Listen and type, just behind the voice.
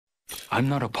I'm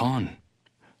not a pawn.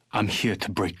 I'm here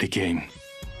to break the game.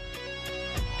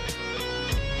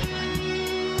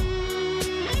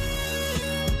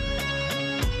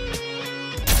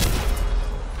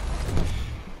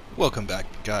 Welcome back,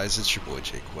 guys. It's your boy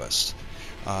Jake West.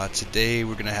 Today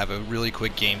we're going to have a really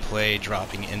quick gameplay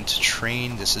dropping into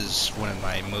Train. This is one of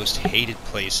my most hated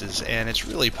places, and it's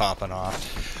really popping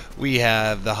off. We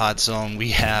have the hot zone, we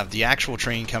have the actual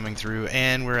train coming through,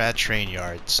 and we're at Train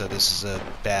Yard, so this is a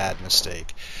bad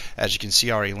mistake. As you can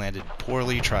see, I already landed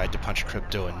poorly, tried to punch a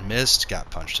crypto and missed, got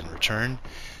punched in return.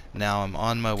 Now I'm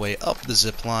on my way up the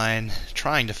zip line,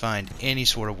 trying to find any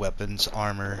sort of weapons,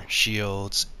 armor,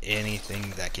 shields,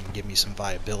 anything that can give me some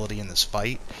viability in this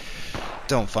fight.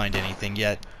 Don't find anything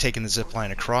yet. Taking the zip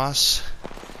line across.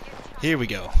 Here we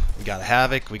go. We got a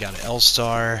Havoc, we got an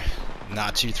L-Star.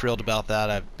 Not too thrilled about that.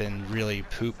 I've been really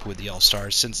poop with the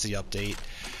L-Stars since the update.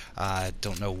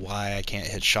 Don't know why I can't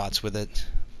hit shots with it,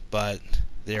 but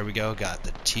there we go. Got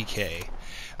the TK.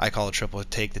 I call it triple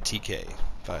take the TK,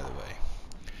 by the way.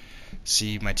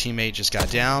 See, my teammate just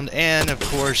got down, and of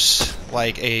course,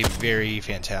 like a very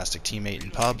fantastic teammate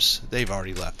in pubs, they've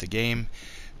already left the game.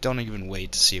 Don't even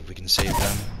wait to see if we can save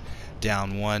them.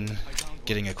 Down one,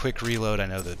 getting a quick reload. I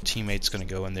know the teammate's going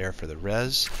to go in there for the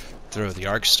res. Throw the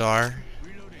Arc Star.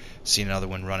 See another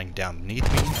one running down beneath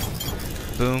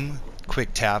me. Boom,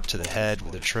 quick tap to the head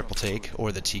with a triple take,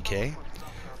 or the TK.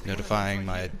 Notifying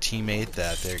my teammate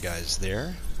that their guy's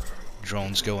there.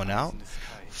 Drone's going out.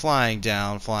 Flying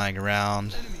down, flying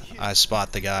around. I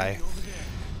spot the guy.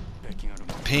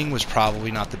 Ping was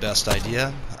probably not the best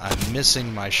idea. I'm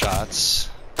missing my shots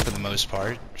for the most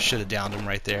part. Should have downed him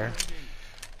right there,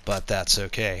 but that's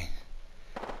okay.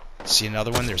 See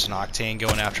another one. There's an Octane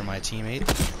going after my teammate.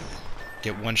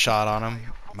 Get one shot on him.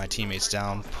 My teammate's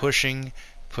down. Pushing,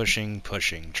 pushing,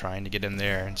 pushing. Trying to get in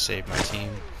there and save my team.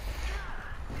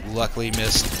 Luckily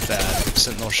missed that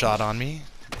sentinel shot on me.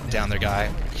 Down their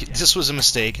guy. This was a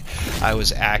mistake. I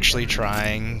was actually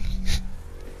trying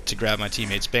to grab my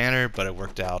teammate's banner, but it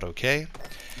worked out okay.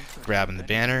 Grabbing the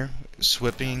banner,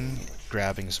 swipping,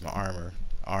 grabbing some armor.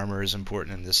 Armor is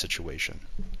important in this situation.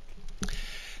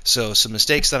 So some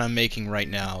mistakes that I'm making right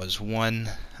now is, one,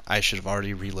 I should have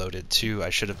already reloaded. Two,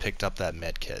 I should have picked up that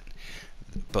med kit.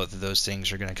 Both of those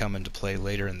things are going to come into play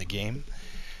later in the game.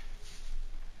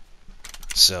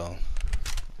 So,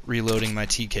 reloading my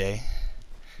TK.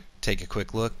 Take a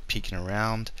quick look, peeking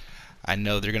around. I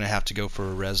know they're going to have to go for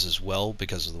a res as well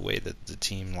because of the way that the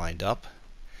team lined up.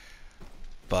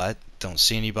 But don't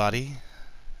see anybody.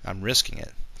 I'm risking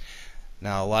it.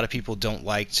 Now, a lot of people don't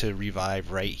like to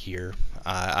revive right here.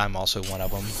 I'm also one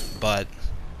of them. But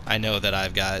I know that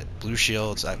I've got blue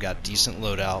shields. I've got decent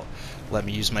loadout. Let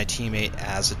me use my teammate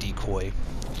as a decoy.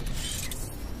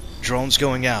 Drone's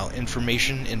going out.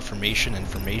 Information, information,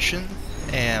 information.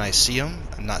 And I see him.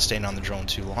 I'm not staying on the drone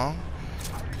too long.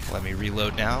 Let me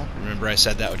reload now. Remember I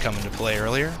said that would come into play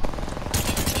earlier?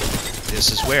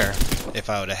 This is where, if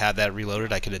I would have had that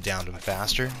reloaded, I could have downed him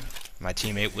faster. My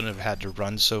teammate wouldn't have had to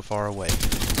run so far away.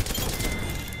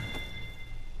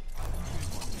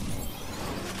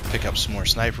 Pick up some more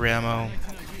sniper ammo.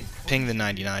 Ping the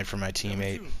 99 for my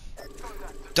teammate.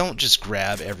 Don't just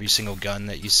grab every single gun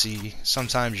that you see.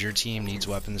 Sometimes your team needs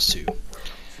weapons too.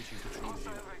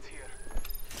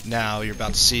 Now you're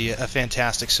about to see a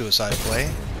fantastic suicide play.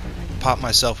 Pop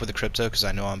myself with a crypto because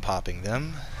I know I'm popping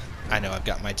them. I know I've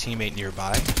got my teammate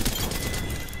nearby.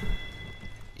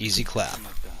 Easy clap.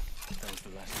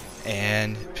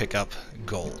 And pick up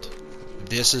gold.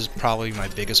 This is probably my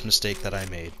biggest mistake that I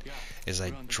made, is I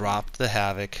dropped the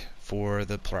Havoc for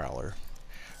the Prowler.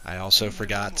 I also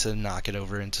forgot to knock it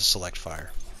over into select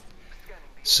fire.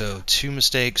 So 2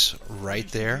 mistakes right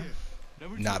there.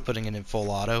 Not putting it in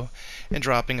full auto, and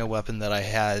dropping a weapon that I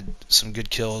had some good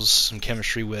kills, some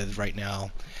chemistry with right now,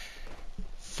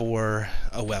 for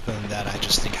a weapon that I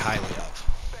just think highly of.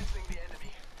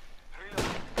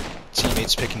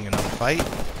 Teammate's picking another fight,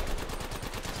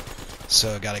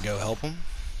 so I gotta go help him.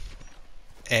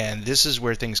 And this is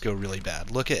where things go really bad.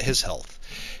 Look at his health.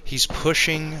 He's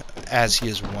pushing as he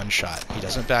is one shot. He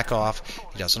doesn't back off.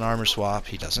 He doesn't armor swap.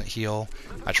 He doesn't heal.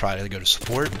 I try to go to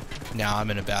support. Now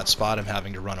I'm in a bad spot. I'm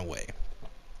having to run away.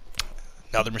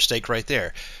 Another mistake right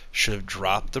there. Should have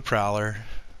dropped the Prowler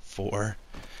for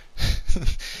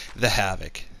the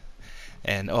Havoc.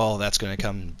 And oh, that's going to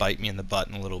come and bite me in the butt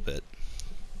in a little bit.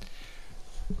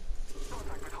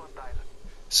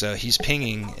 So he's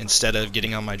pinging instead of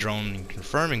getting on my drone and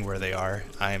confirming where they are.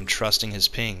 I am trusting his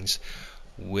pings,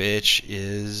 which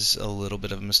is a little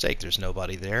bit of a mistake. There's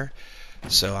nobody there.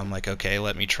 So I'm like, okay,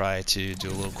 let me try to do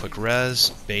a little quick res,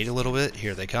 bait a little bit.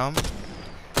 Here they come.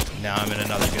 Now I'm in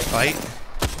another good fight.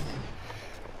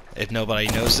 If nobody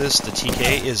knows this, the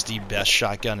TK is the best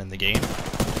shotgun in the game.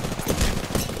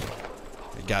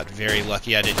 I got very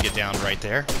lucky I didn't get down right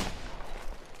there.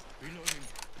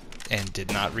 And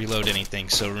did not reload anything.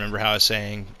 So remember how I was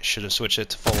saying, should have switched it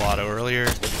to full auto earlier?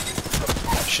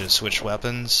 Should have switched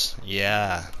weapons.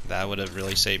 Yeah, that would have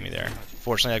really saved me there.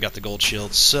 Fortunately, I got the gold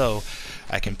shield, so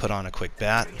I can put on a quick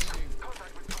bat,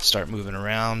 start moving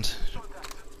around.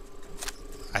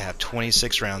 I have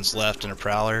 26 rounds left in a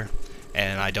prowler,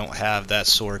 and I don't have that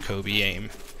SoaRAPex aim.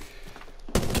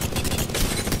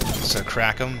 So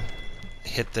crack them,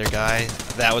 hit their guy.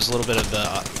 That was a little bit of the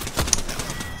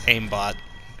aimbot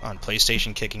on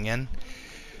PlayStation kicking in.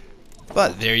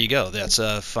 But there you go. That's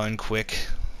a fun, quick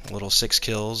little 6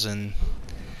 kills, and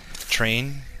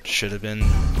train should have been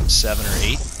 7 or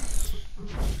 8.